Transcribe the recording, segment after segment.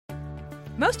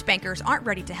Most bankers aren't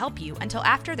ready to help you until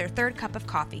after their third cup of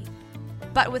coffee.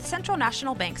 But with Central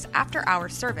National Bank's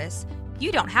after-hours service,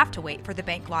 you don't have to wait for the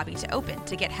bank lobby to open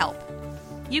to get help.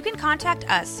 You can contact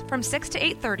us from 6 to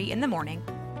 8:30 in the morning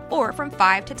or from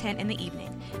 5 to 10 in the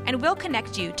evening, and we'll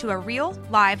connect you to a real,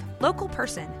 live, local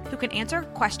person who can answer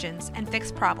questions and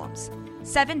fix problems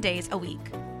 7 days a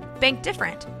week. Bank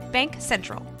different. Bank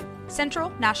Central. Central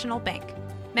National Bank.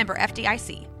 Member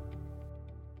FDIC.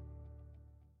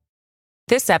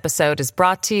 This episode is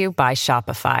brought to you by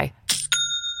Shopify.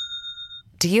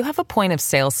 Do you have a point of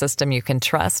sale system you can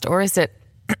trust, or is it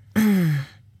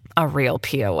a real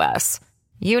POS?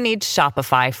 You need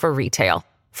Shopify for retail.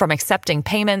 From accepting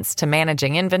payments to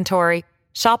managing inventory,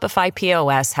 Shopify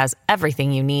POS has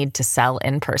everything you need to sell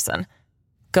in person.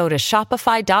 Go to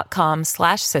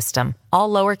shopify.com/system, all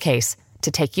lowercase,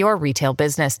 to take your retail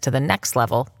business to the next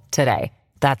level today.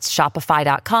 That's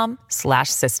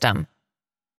shopify.com/system.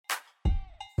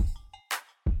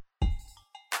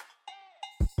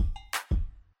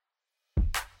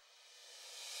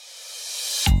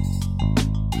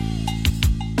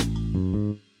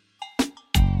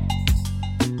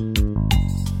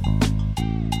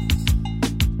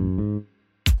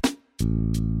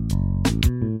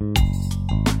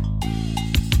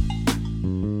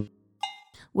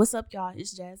 What's up, y'all?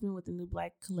 It's Jasmine with the New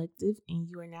Black Collective, and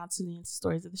you are now tuning into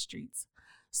Stories of the Streets.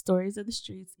 Stories of the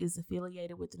Streets is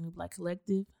affiliated with the New Black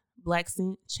Collective, Black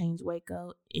Scent, Change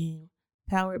Waco, and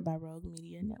powered by Rogue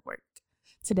Media Network.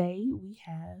 Today, we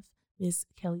have Miss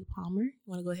Kelly Palmer. You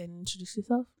want to go ahead and introduce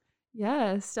yourself?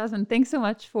 Yes, Jasmine, thanks so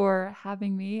much for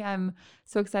having me. I'm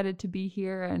so excited to be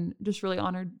here and just really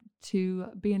honored to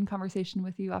be in conversation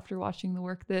with you after watching the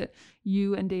work that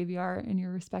you and Daviar and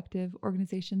your respective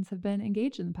organizations have been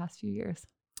engaged in the past few years.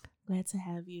 Glad to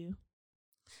have you.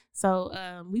 So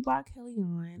we brought Kelly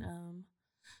on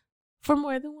for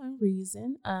more than one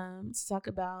reason, to talk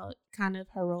about kind of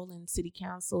her role in city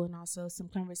council and also some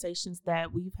conversations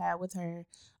that we've had with her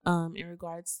in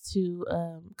regards to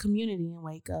community in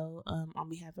Waco on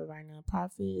behalf of our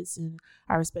nonprofits and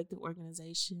our respective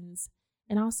organizations,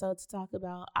 and also to talk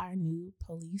about our new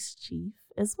police chief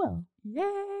as well.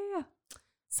 Yeah.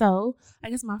 So I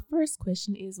guess my first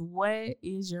question is, what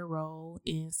is your role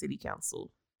in city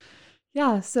council?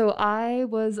 Yeah, so I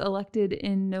was elected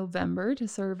in November to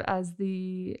serve as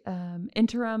the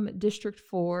interim District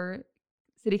 4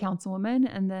 city councilwoman,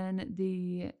 and then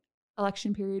the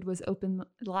election period was open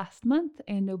last month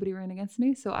and nobody ran against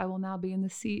me, so I will now be in the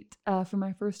seat for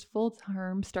my first full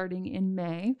term starting in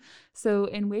May. So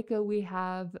in Waco, we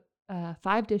have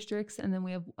 5 districts, and then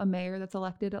we have a mayor that's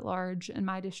elected at large, and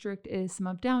my district is some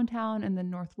of downtown and then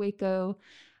North Waco.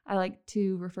 I like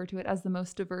to refer to it as the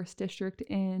most diverse district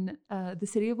in the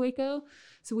city of Waco.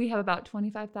 So we have about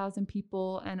 25,000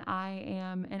 people, and I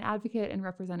am an advocate and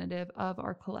representative of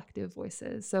our collective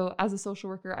voices. So as a social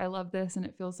worker, I love this, and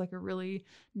it feels like a really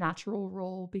natural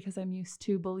role because I'm used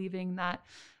to believing that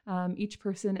each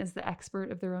person is the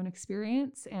expert of their own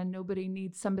experience, and nobody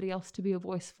needs somebody else to be a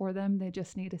voice for them. They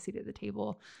just need a seat at the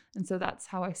table. And so that's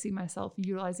how I see myself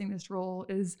utilizing this role,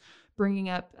 is bringing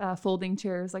up folding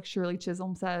chairs, like Shirley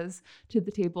Chisholm says, to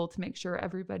the table to make sure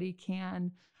everybody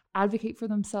can advocate for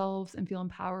themselves and feel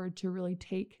empowered to really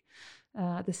take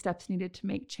the steps needed to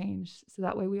make change. So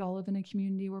that way we all live in a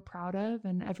community we're proud of,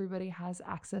 and everybody has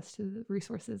access to the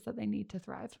resources that they need to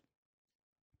thrive.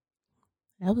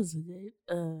 That was a good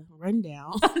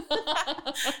rundown.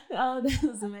 Oh, that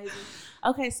was amazing.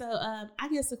 Okay, so I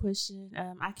guess a question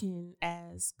I can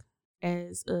ask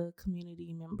as a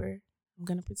community member. I'm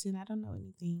going to pretend I don't know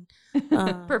anything.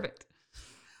 Perfect.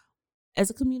 As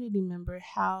a community member,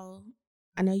 I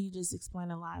know you just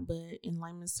explained a lot, but in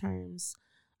layman's terms,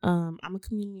 I'm a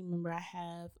community member. I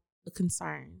have a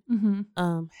concern.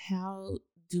 Mm-hmm. How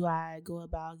do I go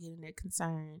about getting that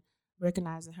concern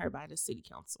recognized and heard by the city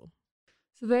council?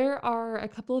 So there are a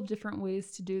couple of different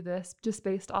ways to do this, just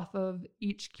based off of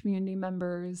each community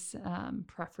member's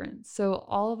preference. So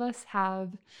all of us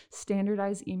have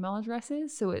standardized email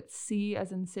addresses. So it's C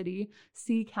as in city,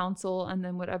 C council, and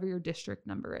then whatever your district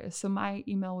number is. So my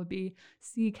email would be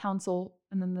council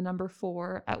and then the number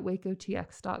 4 at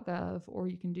wacotx.gov, or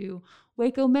you can do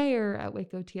Waco Mayor at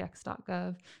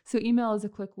wacotx.gov. So email is a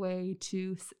quick way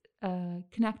to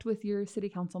connect with your city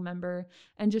council member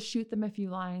and just shoot them a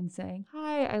few lines saying,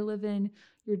 hi, I live in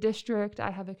your district. I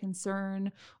have a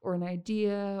concern or an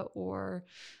idea, or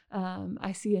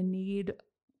I see a need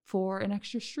for an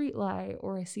extra street light,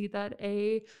 or I see that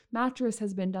a mattress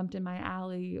has been dumped in my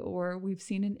alley, or we've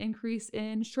seen an increase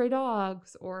in stray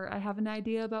dogs, or I have an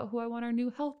idea about who I want our new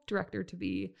health director to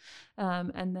be.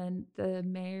 And then the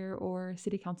mayor or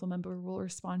city council member will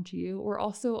respond to you. We're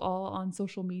also all on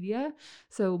social media.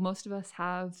 So most of us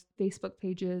have Facebook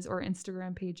pages or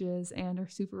Instagram pages and are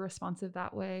super responsive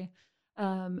that way.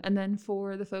 And then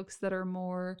for the folks that are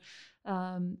more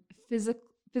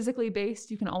physically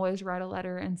based, you can always write a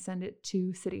letter and send it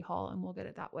to City Hall and we'll get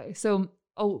it that way. So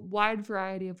a wide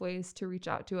variety of ways to reach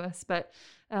out to us, but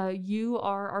you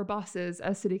are our bosses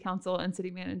as city council and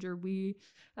city manager. We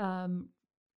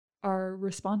are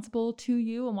responsible to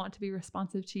you and want to be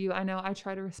responsive to you. I know I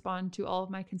try to respond to all of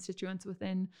my constituents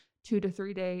within 2 to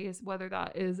 3 days, whether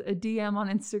that is a DM on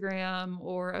Instagram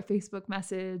or a Facebook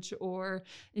message or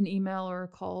an email or a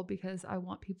call, because I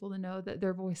want people to know that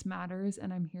their voice matters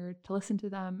and I'm here to listen to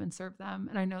them and serve them.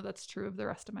 And I know that's true of the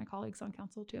rest of my colleagues on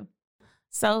council too.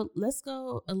 So let's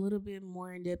go a little bit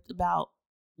more in depth about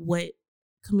what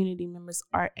community members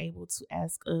are able to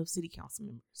ask of city council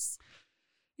members.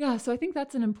 Yeah, so I think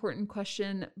that's an important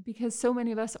question because so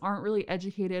many of us aren't really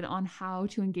educated on how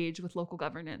to engage with local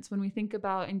governance. When we think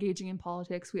about engaging in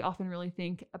politics, we often really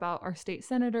think about our state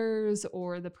senators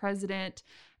or the president,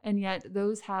 and yet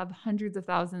those have hundreds of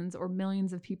thousands or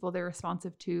millions of people they're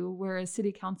responsive to, whereas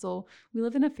city council, we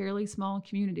live in a fairly small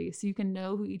community, so you can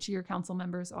know who each of your council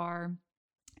members are.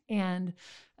 And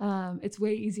it's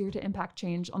way easier to impact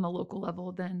change on the local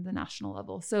level than the national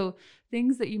level. So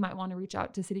things that you might want to reach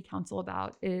out to city council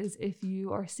about is if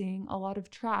you are seeing a lot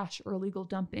of trash or illegal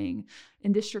dumping.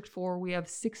 In District 4, we have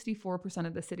 64%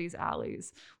 of the city's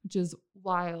alleys, which is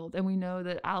wild. And we know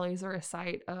that alleys are a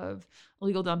site of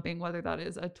illegal dumping, whether that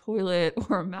is a toilet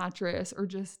or a mattress or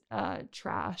just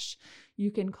trash.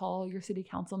 You can call your city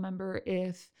council member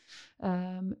if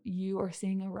you are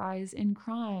seeing a rise in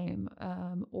crime,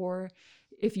 or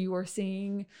if you are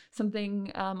seeing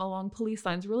something along police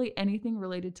lines. Really anything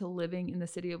related to living in the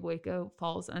city of Waco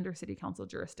falls under city council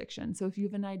jurisdiction. So if you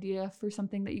have an idea for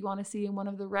something that you want to see in one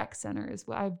of the rec centers,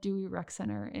 I have Dewey Rec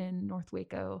Center in North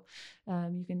Waco,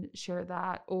 you can share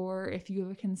that. Or if you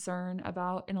have a concern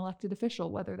about an elected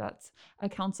official, whether that's a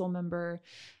council member.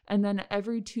 And then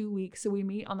every 2 weeks, so we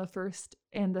meet on the first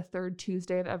and the third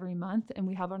Tuesday of every month, and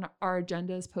we have our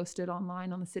agendas posted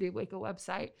online on the City of Waco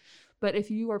website. But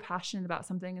if you are passionate about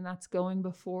something and that's going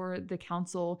before the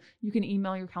council, you can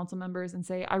email your council members and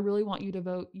say, I really want you to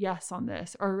vote yes on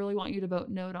this, or I really want you to vote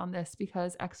no on this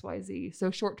because XYZ.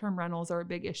 So short-term rentals are a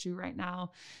big issue right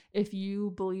now. If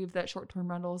you believe that short-term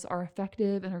rentals are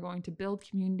effective and are going to build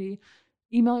community,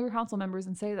 email your council members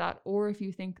and say that. Or if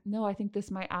you think, no, I think this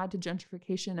might add to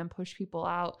gentrification and push people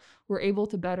out, we're able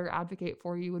to better advocate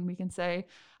for you. And we can say,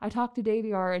 I talked to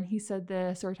Daviar and he said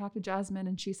this, or I talked to Jasmine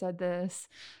and she said this.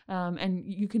 And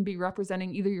you can be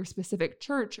representing either your specific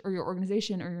church or your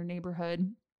organization or your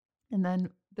neighborhood. And then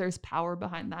there's power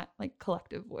behind that, like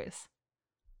collective voice.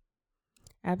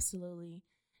 Absolutely.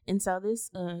 And so this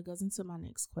goes into my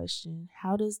next question.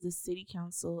 How does the city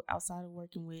council, outside of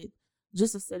working with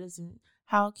just a citizen,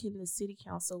 how can the city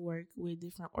council work with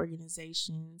different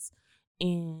organizations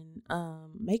and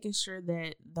making sure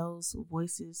that those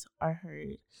voices are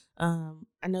heard?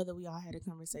 I know that we all had a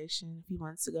conversation a few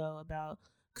months ago about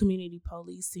community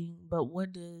policing, but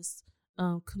what does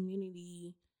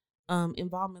community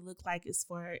involvement look like as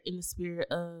far in the spirit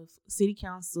of city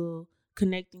council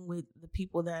connecting with the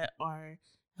people that are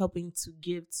helping to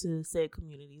give to said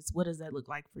communities? What does that look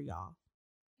like for y'all?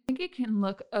 I think it can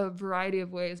look a variety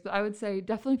of ways, but I would say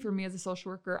definitely for me as a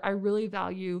social worker, I really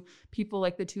value people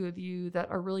like the two of you that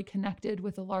are really connected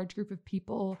with a large group of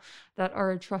people that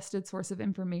are a trusted source of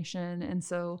information. And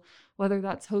so whether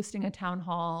that's hosting a town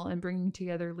hall and bringing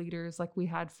together leaders like we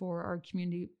had for our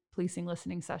community policing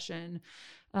listening session,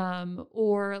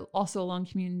 or also along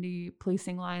community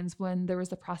policing lines when there was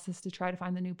the process to try to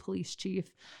find the new police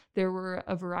chief, there were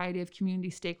a variety of community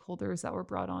stakeholders that were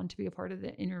brought on to be a part of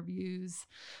the interviews.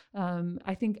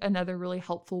 I think another really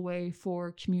helpful way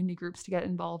for community groups to get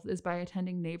involved is by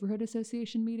attending neighborhood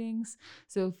association meetings.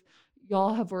 So if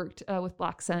y'all have worked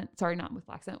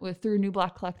with through New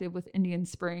Black Collective with Indian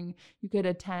Spring, you could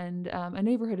attend a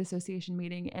neighborhood association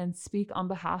meeting and speak on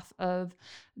behalf of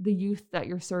the youth that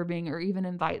you're serving, or even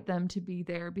invite them to be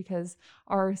there, because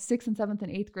our 6th and 7th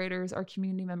and 8th graders are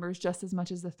community members just as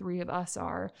much as the three of us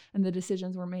are, and the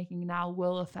decisions we're making now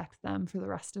will affect them for the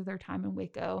rest of their time in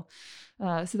Waco.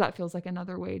 So that feels like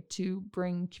another way to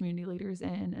bring community leaders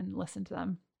in and listen to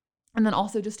them. And then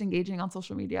also just engaging on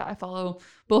social media. I follow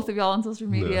both of y'all on social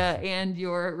media and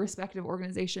your respective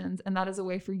organizations. And that is a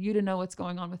way for you to know what's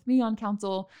going on with me on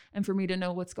council and for me to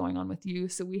know what's going on with you.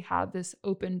 So we have this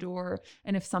open door.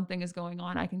 And if something is going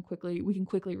on, we can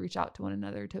quickly reach out to one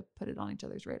another to put it on each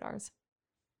other's radars.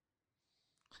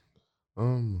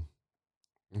 I'm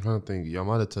trying to think. Y'all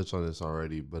might have touched on this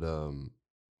already, but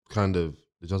kind of,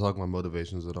 did y'all talk about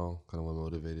motivations at all? Kind of what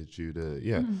motivated you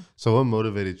to, So what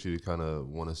motivated you to kind of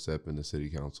want to step into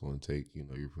city council and take,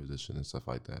 your position and stuff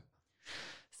like that?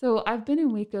 So I've been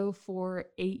in Waco for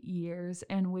 8 years,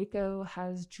 and Waco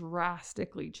has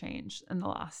drastically changed in the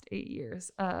last 8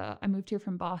 years. I moved here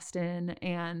from Boston,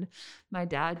 and my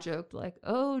dad joked like,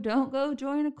 "Oh, don't go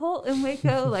join a cult in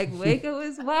Waco. Like Waco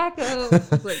is wacko."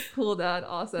 It's like, cool, Dad,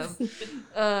 awesome.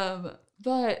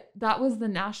 But that was the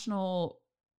national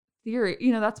theory.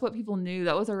 That's what people knew.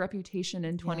 That was our reputation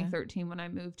in 2013 when I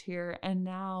moved here, and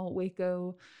now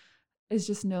Waco is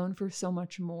just known for so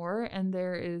much more, and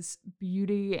there is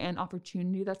beauty and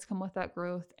opportunity that's come with that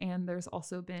growth. And there's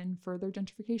also been further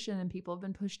gentrification, and people have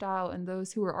been pushed out, and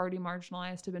those who were already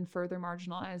marginalized have been further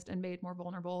marginalized and made more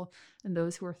vulnerable, and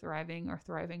those who are thriving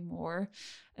more.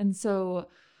 And so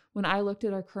when I looked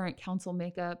at our current council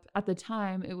makeup, at the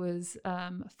time it was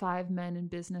 5 men in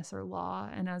business or law.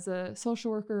 And as a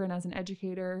social worker and as an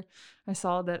educator, I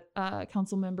saw that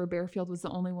council member Bearfield was the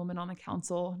only woman on the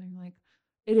council. And I'm like,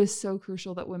 it is so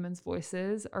crucial that women's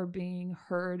voices are being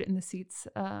heard in the seats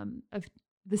and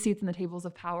the tables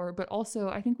of power. But also,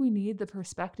 I think we need the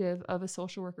perspective of a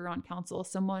social worker on council,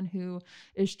 someone who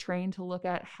is trained to look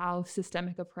at how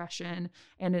systemic oppression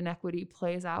and inequity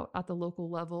plays out at the local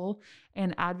level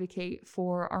and advocate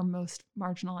for our most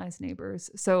marginalized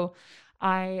neighbors. So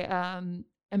I am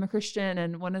a Christian,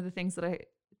 and one of the things that I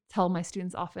tell my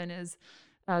students often is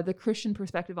the Christian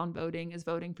perspective on voting is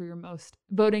voting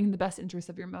in the best interest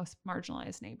of your most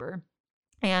marginalized neighbor.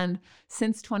 And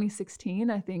since 2016,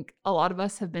 I think a lot of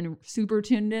us have been super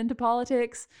tuned into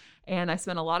politics, and I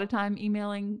spent a lot of time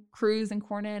emailing Cruz and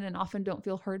Cornyn and often don't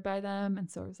feel heard by them. And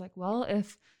so I was like, well,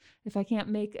 if I can't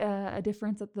make a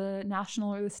difference at the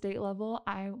national or the state level,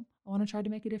 I want to try to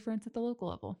make a difference at the local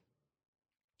level.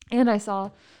 And I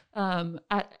saw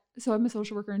so I'm a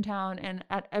social worker in town, and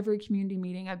at every community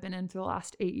meeting I've been in for the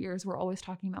last 8 years, we're always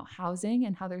talking about housing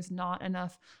and how there's not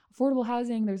enough affordable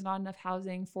housing. There's not enough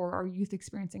housing for our youth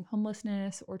experiencing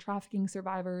homelessness or trafficking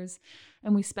survivors.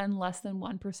 And we spend less than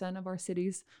 1% of our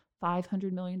city's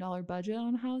 $500 million budget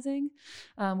on housing.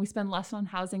 We spend less on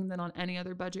housing than on any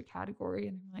other budget category.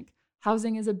 And I'm like,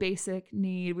 housing is a basic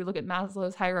need. We look at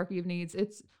Maslow's hierarchy of needs.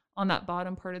 It's on that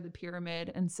bottom part of the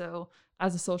pyramid. And so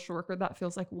as a social worker, that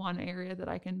feels like one area that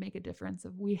I can make a difference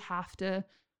of. We have to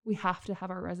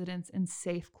have our residents in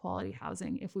safe, quality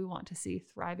housing if we want to see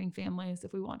thriving families,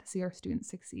 if we want to see our students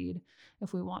succeed,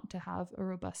 if we want to have a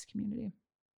robust community.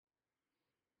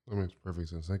 That makes perfect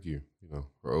sense. Thank you,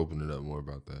 for opening up more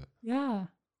about that. Yeah.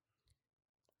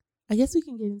 I guess we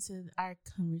can get into our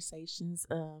conversations.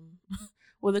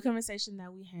 Well, the conversation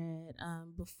that we had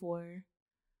before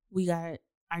we got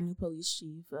our new police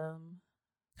chief,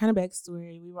 kind of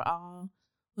backstory. We were all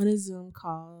on a Zoom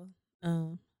call.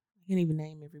 I can't even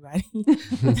name everybody.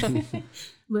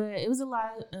 But it was a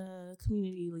lot of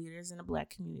community leaders in the Black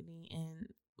community. And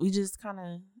we just kind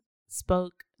of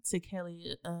spoke to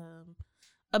Kelly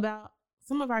about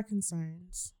some of our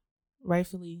concerns,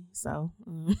 rightfully so.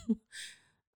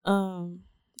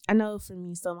 I know for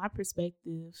me, so my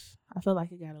perspective, I feel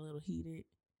like it got a little heated,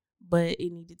 but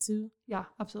it needed to. Yeah,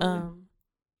 absolutely.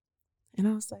 And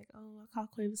I was like, oh, I called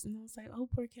Quavis, and I was like, oh,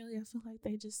 poor Kelly, I feel like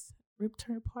they just ripped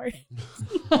her apart.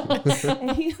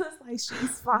 And he was like,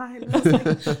 she's fine. I was like,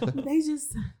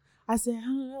 I said, I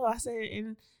don't know. I said,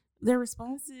 and their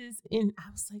responses, and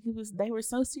I was like, they were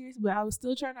so serious, but I was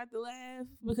still trying not to laugh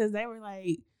because they were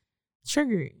like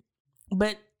triggered.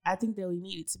 But I think that we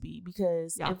needed to be,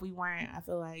 because if we weren't, I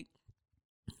feel like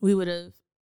we would have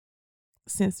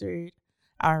censored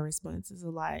our responses a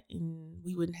lot, and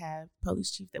we wouldn't have police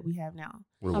chief that we have now.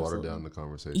 We'll water down the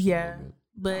conversation. Yeah,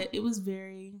 but it was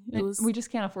we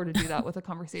just can't afford to do that with a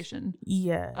conversation.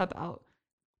 About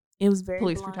it was very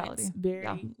police blunt, brutality,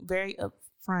 very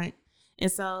upfront,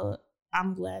 and so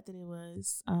I'm glad that it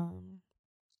was.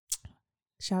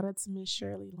 Shout out to Miss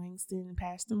Shirley Langston and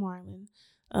Pastor Marlon.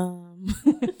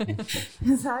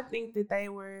 So I think that they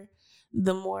were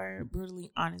the more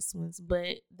brutally honest ones,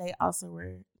 but they also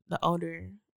were the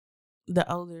older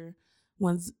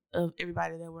ones of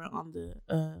everybody that were on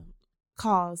the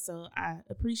call. So I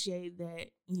appreciate that,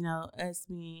 us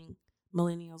being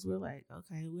millennials, we're like,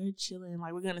 okay, we're chilling,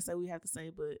 like we're gonna say what we have to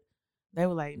say, but they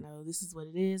were like, no, this is what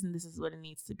it is and this is what it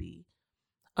needs to be.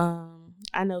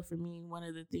 I know for me, one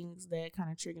of the things that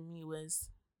kind of triggered me was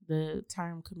the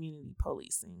term community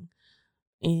policing,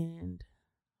 and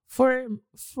for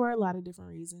a lot of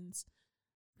different reasons.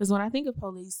 Because when I think of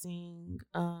policing,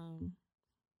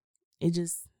 it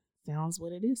just sounds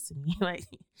what it is to me. Like,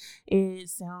 it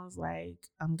sounds like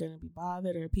I'm gonna be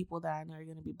bothered, or people that I know are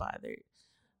gonna be bothered.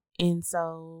 And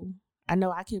so I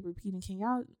know I keep repeating, can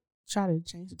y'all try to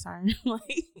change the term?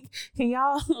 Like, can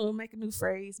y'all make a new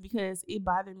phrase? Because it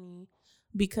bothered me,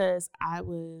 because I've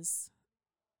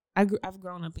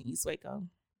grown up in East Waco.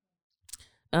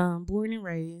 Born and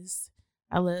raised.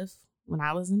 I left when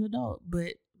I was an adult,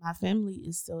 but my family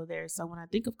is still there. So when I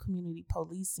think of community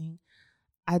policing,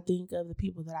 I think of the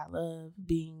people that I love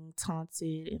being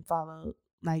taunted and followed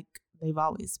like they've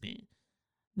always been.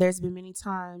 There's been many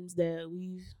times that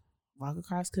we've walked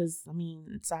across, because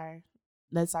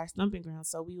that's our stomping ground.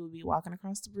 So we would be walking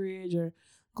across the bridge or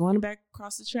going back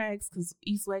across the tracks, because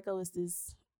East Waco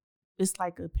is it's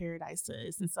like a paradise to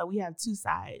us. And so we have two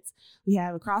sides. We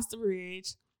have across the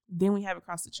bridge, then we have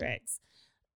across the tracks.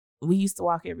 We used to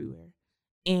walk everywhere.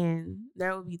 And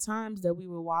there would be times that we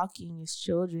were walking as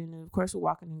children. And of course, we're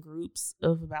walking in groups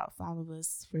of about 5 of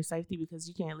us for safety, because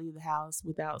you can't leave the house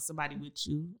without somebody with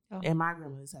you at my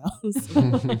grandmother's house.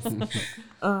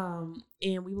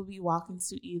 And we would be walking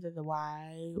to either the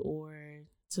Y or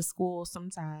to school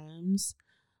sometimes,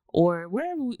 or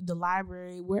the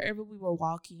library, wherever we were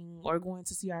walking or going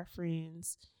to see our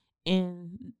friends.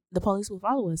 And the police would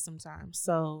follow us sometimes.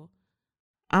 So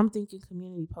I'm thinking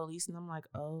community police, and I'm like,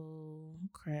 oh,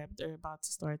 crap, they're about to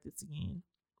start this again.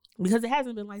 Because it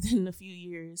hasn't been like that in a few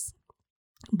years.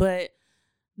 But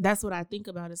that's what I think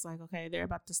about. It's like, okay, they're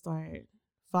about to start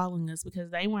following us,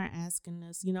 because they weren't asking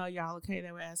us, y'all okay?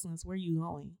 They were asking us, where you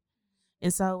going?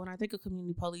 And so when I think of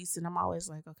community policing, I'm always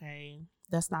like, okay,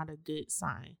 that's not a good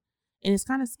sign. And it's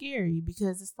kind of scary,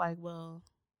 because it's like, well,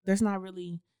 there's not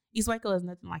really, East Waco is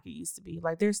nothing like it used to be.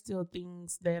 Like, there's still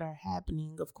things that are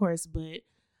happening, of course, but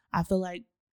I feel like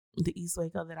the East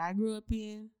Waco that I grew up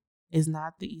in is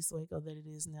not the East Waco that it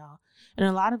is now. And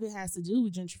a lot of it has to do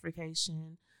with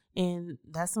gentrification. And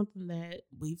that's something that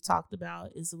we've talked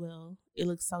about as well. It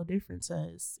looks so different to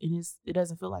us, and it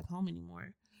doesn't feel like home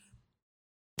anymore.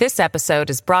 This episode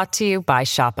is brought to you by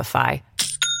Shopify.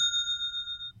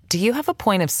 Do you have a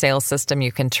point of sale system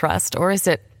you can trust, or is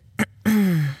it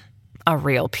a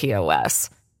real POS?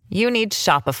 You need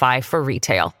Shopify for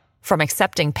retail. From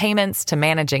accepting payments to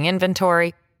managing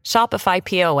inventory, Shopify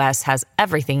POS has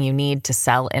everything you need to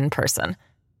sell in person.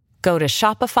 Go to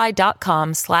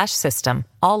shopify.com/system,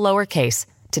 all lowercase,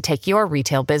 to take your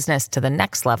retail business to the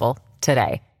next level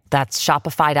today. That's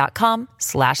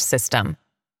shopify.com/system.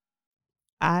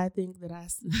 I think that I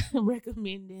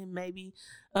recommended maybe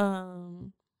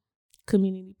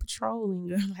community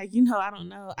patrolling, or like,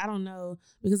 I don't know,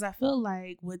 because I feel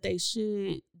like what they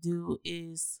should do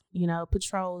is,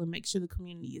 patrol and make sure the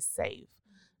community is safe,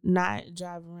 not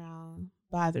drive around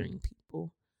bothering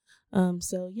people.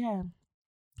 So yeah,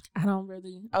 I don't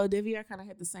really. Oh, Devier kind of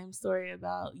had the same story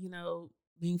about,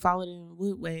 being followed in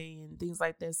Woodway and things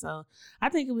like that. So I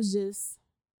think it was just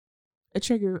a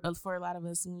trigger for a lot of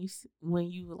us when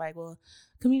you were like, well,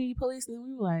 community policing, and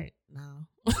we were like, no.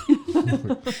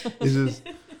 It's just,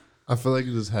 I feel like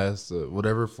it just has to,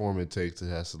 whatever form it takes, it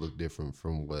has to look different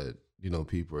from what,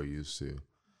 people are used to.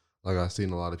 Like, I've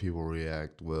seen a lot of people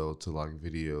react well to like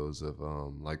videos of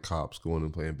like cops going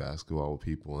and playing basketball with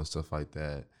people and stuff like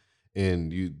that.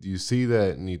 And you see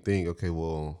that and you think, okay,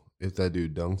 well, if that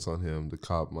dude dunks on him, the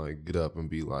cop might get up and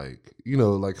be like,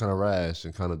 like kind of rash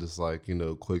and kind of just like,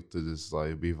 quick to just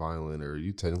like be violent, or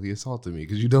you technically assaulted me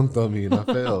because you dunked on me and I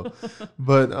fell.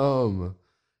 But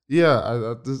yeah,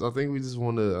 I think we just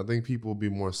want to. I think people will be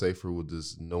more safer with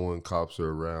just knowing cops are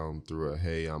around through a,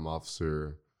 hey, I'm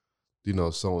officer,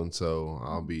 so and so.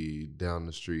 I'll be down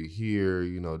the street here.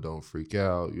 Don't freak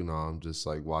out. I'm just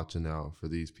like watching out for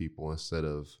these people instead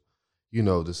of,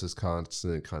 this is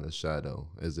constant kind of shadow,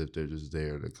 as if they're just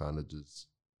there to kind of just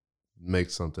make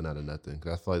something out of nothing.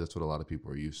 'Cause I feel like that's what a lot of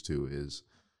people are used to is,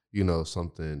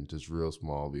 something just real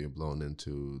small being blown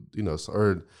into,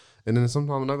 and then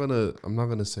sometimes I'm not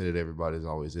gonna say that everybody's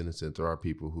always innocent. There are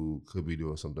people who could be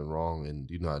doing something wrong and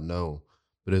do not know,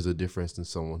 but there's a difference in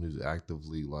someone who's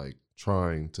actively like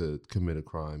trying to commit a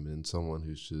crime and someone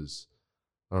who's just,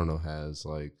 I don't know, has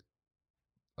like,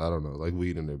 I don't know, like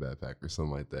weed in their backpack or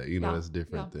something like that. That's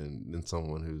different than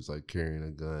someone who's like carrying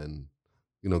a gun,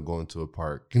 going to a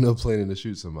park, planning to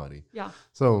shoot somebody. Yeah.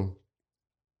 So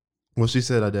what she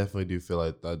said, I definitely do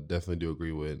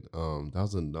agree with. That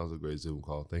was a great Zoom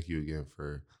call. Thank you again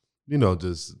for,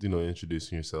 just,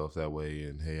 introducing yourself that way.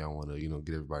 And hey, I want to,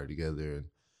 get everybody together. And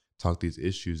talk these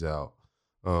issues out.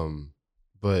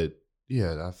 But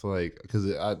yeah, I feel like because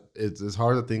it's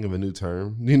hard to think of a new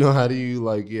term. How do you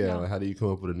how do you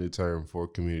come up with a new term for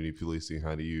community policing?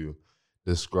 How do you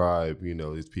describe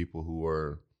these people who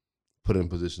are put in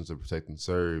positions to protect and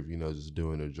serve, just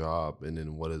doing their job, and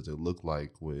then what does it look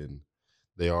like when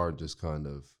they are just kind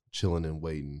of chilling and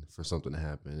waiting for something to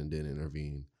happen and then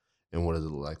intervene? And what does it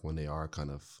look like when they are kind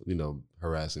of,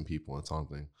 harassing people and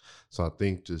taunting? So I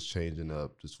think just changing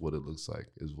up just what it looks like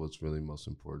is what's really most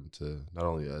important to not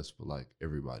only us, but like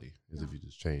everybody, is if you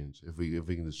just change, if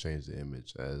we can just change the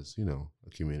image as, a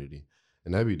community.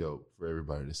 And that'd be dope for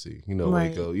everybody to see,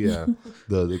 right.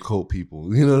 The cult people,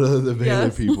 the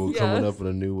Baylor people yes. coming up with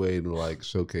a new way to like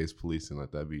showcase policing.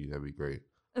 Like that'd be great.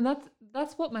 And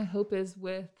that's what my hope is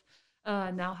with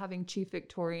now having Chief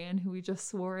Victorian, who we just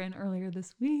swore in earlier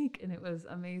this week, and it was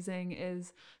amazing,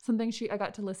 is something I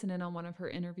got to listen in on one of her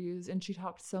interviews, and she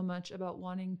talked so much about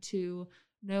wanting to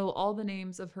know all the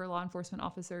names of her law enforcement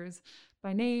officers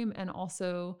by name, and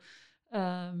also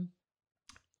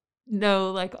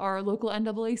know like our local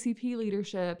NAACP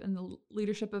leadership and the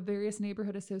leadership of various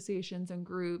neighborhood associations and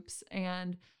groups.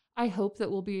 And I hope that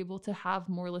we'll be able to have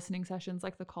more listening sessions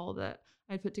like the call that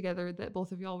I put together that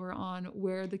both of y'all were on,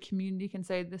 where the community can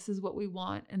say, this is what we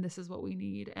want and this is what we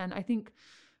need. And I think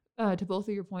to both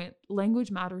of your point,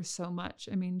 language matters so much.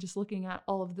 I mean, just looking at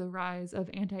all of the rise of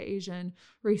anti-Asian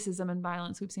racism and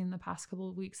violence we've seen in the past couple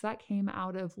of weeks, that came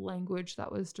out of language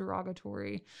that was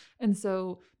derogatory. And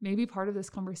so maybe part of this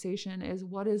conversation is,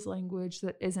 what is language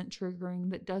that isn't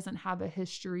triggering, that doesn't have a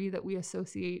history that we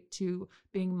associate to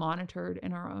being monitored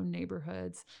in our own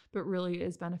neighborhoods, but really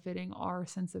is benefiting our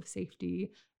sense of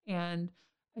safety. And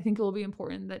I think it will be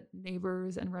important that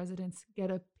neighbors and residents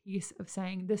get a piece of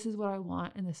saying, this is what I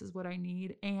want and this is what I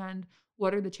need, and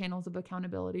what are the channels of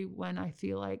accountability when I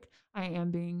feel like I am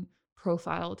being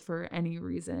profiled for any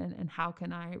reason, and how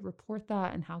can I report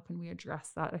that and how can we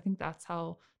address that? I think that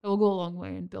will go a long way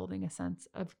in building a sense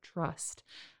of trust,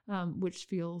 which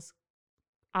feels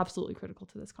absolutely critical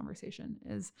to this conversation.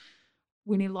 Is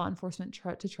we need law enforcement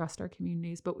to trust our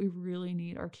communities, but we really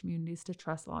need our communities to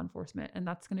trust law enforcement. And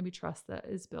that's going to be trust that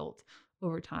is built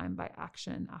over time by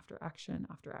action after action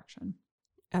after action.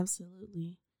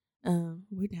 Absolutely.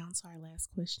 We're down to our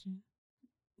last question.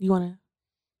 You want to?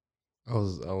 I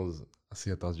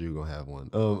thought you were going to have one.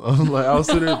 I was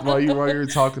sitting while you were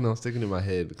talking, I was thinking in my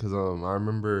head because I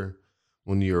remember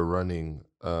when you were running,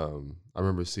 I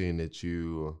remember seeing that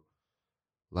you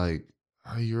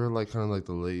you're like kind of like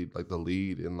the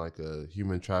lead in like a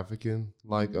human trafficking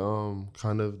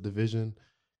kind of division.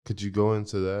 Could you go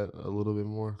into that a little bit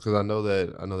more? Because I know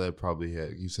that probably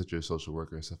you said you're a social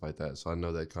worker and stuff like that, so I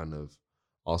know that kind of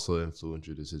also influenced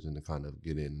your decision to kind of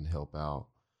get in and help out.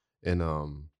 And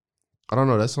I don't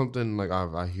know, that's something like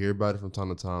I hear about it from time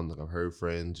to time. Like I've heard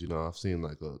friends, I've seen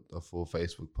like a full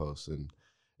Facebook post, and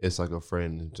it's like a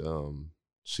friend,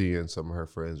 she and some of her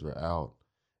friends were out,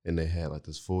 and they had like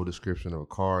this full description of a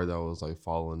car that was like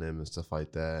following them and stuff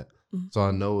like that. Mm-hmm. So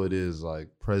I know it is like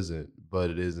present,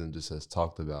 but it isn't just as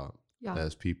talked about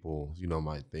as people,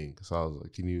 might think. So I was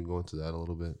like, can you go into that a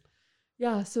little bit?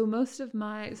 Yeah. So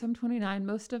I'm 29.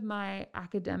 Most of my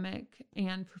academic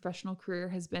and professional career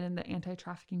has been in the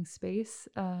anti-trafficking space.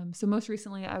 So most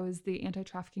recently I was the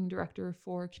anti-trafficking director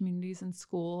for communities and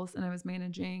schools, and I was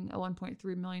managing a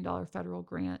 $1.3 million federal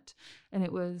grant. And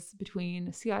it was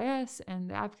between CIS and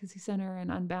the Advocacy Center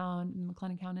and Unbound and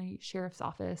McLennan County Sheriff's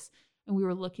Office. And we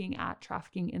were looking at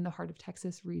trafficking in the Heart of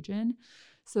Texas region.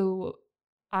 So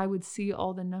I would see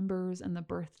all the numbers and the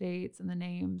birth dates and the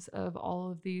names of all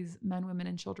of these men, women,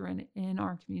 and children in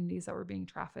our communities that were being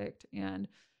trafficked. And it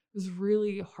was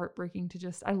really heartbreaking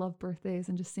I love birthdays,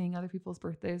 and just seeing other people's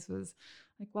birthdays was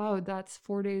like, wow, that's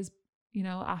 4 days,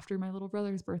 after my little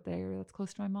brother's birthday, or that's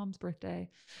close to my mom's birthday.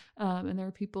 And there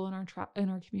are people in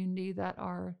our community that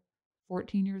are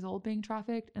 14 years old being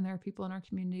trafficked, and there are people in our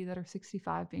community that are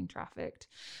 65 being trafficked.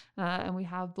 And we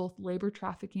have both labor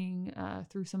trafficking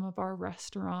through some of our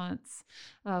restaurants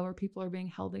where people are being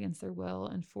held against their will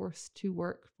and forced to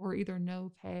work for either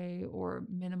no pay or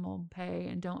minimum pay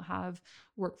and don't have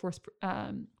workforce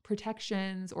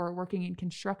protections, or working in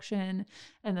construction.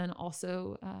 And then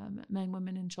also men,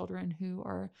 women, and children who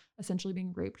are essentially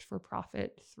being raped for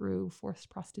profit through forced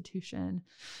prostitution.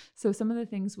 So some of the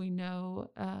things we know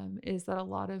is that a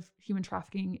lot of human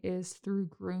trafficking is through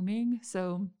grooming.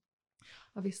 So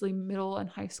Obviously, middle and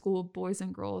high school boys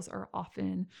and girls are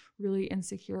often really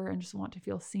insecure and just want to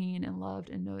feel seen and loved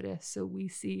and noticed. So we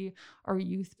see our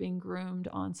youth being groomed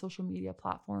on social media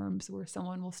platforms where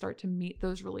someone will start to meet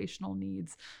those relational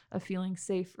needs of feeling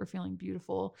safe or feeling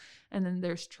beautiful. And then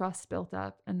there's trust built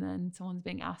up. And then someone's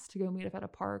being asked to go meet up at a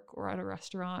park or at a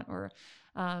restaurant or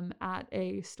at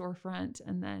a storefront.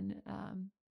 And then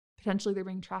potentially they're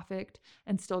being trafficked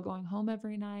and still going home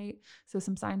every night. So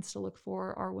some signs to look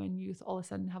for are when youth all of a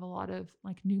sudden have a lot of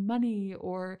like new money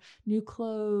or new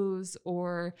clothes,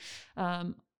 or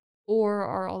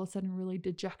are all of a sudden really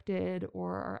dejected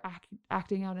or are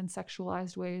acting out in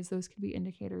sexualized ways. Those could be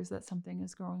indicators that something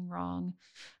is going wrong.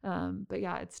 But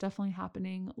yeah, it's definitely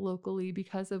happening locally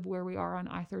because of where we are on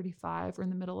I-35. We're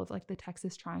in the middle of like the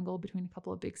Texas Triangle between a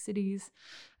couple of big cities.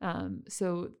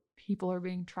 So people are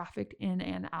being trafficked in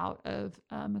and out of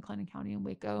McLennan County and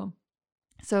Waco.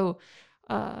 So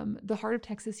the Heart of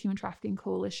Texas Human Trafficking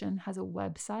Coalition has a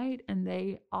website, and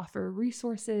they offer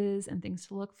resources and things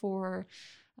to look for.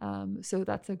 So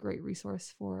that's a great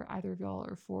resource for either of y'all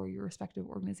or for your respective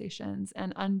organizations.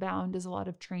 And Unbound does a lot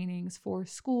of trainings for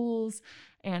schools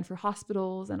and for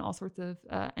hospitals and all sorts of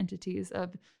entities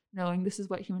of knowing this is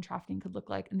what human trafficking could look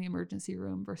like in the emergency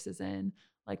room versus in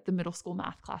like the middle school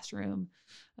math classroom.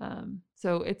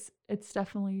 So it's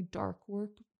definitely dark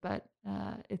work, but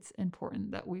it's important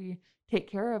that we take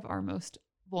care of our most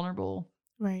vulnerable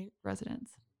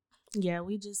residents. Yeah,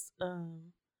 we just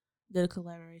did a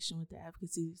collaboration with the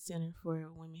Advocacy Center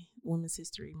for Women's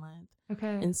History Month.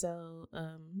 Okay. And so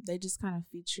they just kind of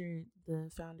featured the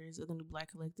founders of the New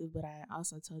Black Collective, but I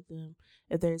also told them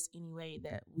if there's any way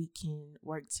that we can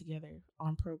work together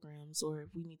on programs, or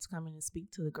if we need to come in and speak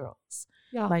to the girls,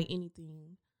 like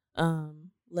anything,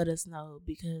 let us know,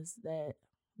 because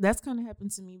that's kind of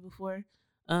happened to me before.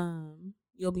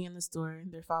 You'll be in the store,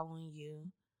 they're following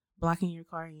you, blocking your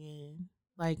car in,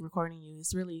 like recording you.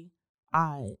 It's really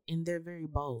odd, and they're very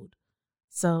bold.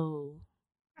 So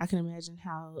I can imagine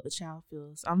how a child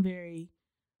feels. I'm very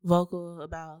vocal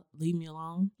about leave me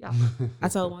alone. Yeah. I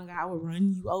told one guy I would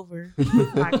run you over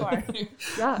with my car.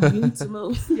 Yeah. You need to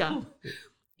move. Yeah.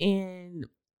 And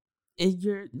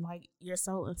you're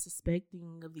so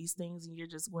unsuspecting of these things, and you're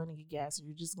just going to get gas, or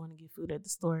you're just going to get food at the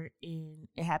store, and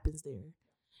it happens there.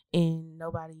 And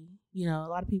nobody, a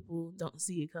lot of people don't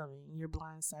see it coming. You're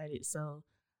blindsided. So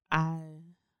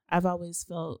I've always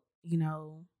felt,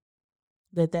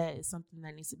 that is something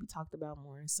that needs to be talked about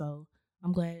more. So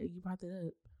I'm glad you brought that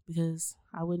up, because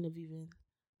I wouldn't have even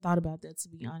thought about that, to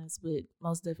be honest. But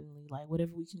most definitely, like,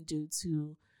 whatever we can do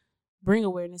to bring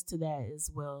awareness to that as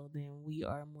well, then we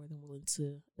are more than willing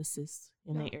to assist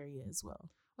in that area as well.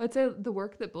 I'd say the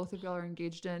work that both of y'all are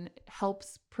engaged in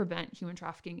helps prevent human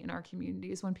trafficking in our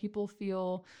communities. When people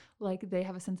feel like they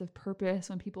have a sense of purpose,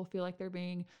 when people feel like they're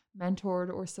being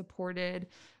mentored or supported,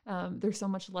 they're so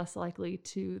much less likely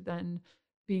to then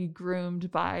be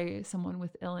groomed by someone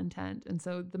with ill intent. And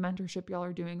so the mentorship y'all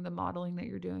are doing, the modeling that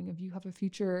you're doing of you have a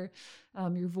future,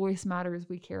 your voice matters,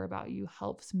 we care about you,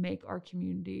 helps make our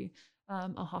community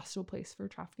a hostile place for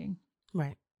trafficking.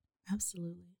 Right.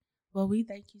 Absolutely. Well, we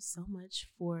thank you so much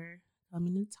for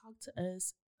coming to talk to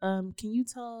us. Can you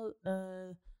tell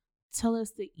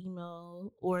us the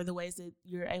email or the ways that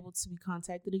you're able to be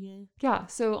contacted again? Yeah.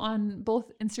 So on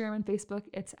both Instagram and Facebook,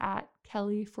 it's at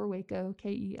Kelly for Waco,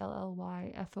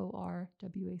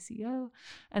 KELLYFORWACO.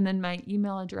 And then my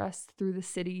email address through the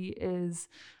city is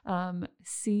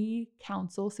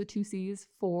ccouncil, so 2 C's,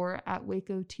 4 at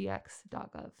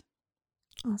wacotx.gov.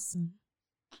 Awesome.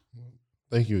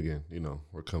 Thank you again.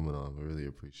 We're coming on. We really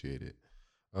appreciate it.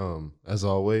 As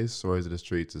always, Stories of the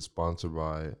Streets is sponsored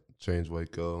by Change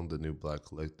Waco, the New Black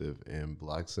Collective, and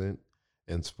Blaccent,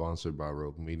 and sponsored by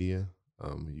Rogue Media.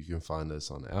 You can find us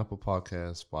on Apple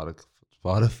Podcasts,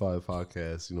 Spotify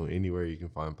Podcasts, anywhere you can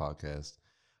find podcasts.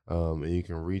 And you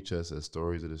can reach us at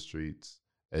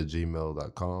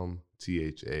storiesofthestreets@gmail.com,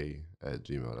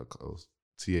 THA@gmail.com,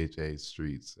 THA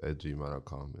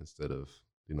streets@gmail.com instead of,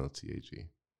 THE.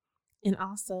 And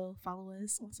also follow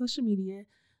us on social media.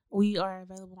 We are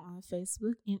available on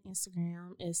Facebook and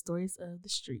Instagram as Stories of the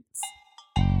Streets.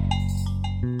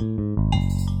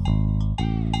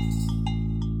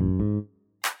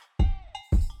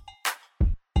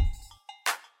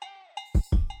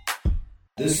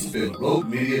 This has been Rogue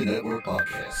Media Network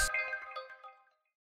Podcast.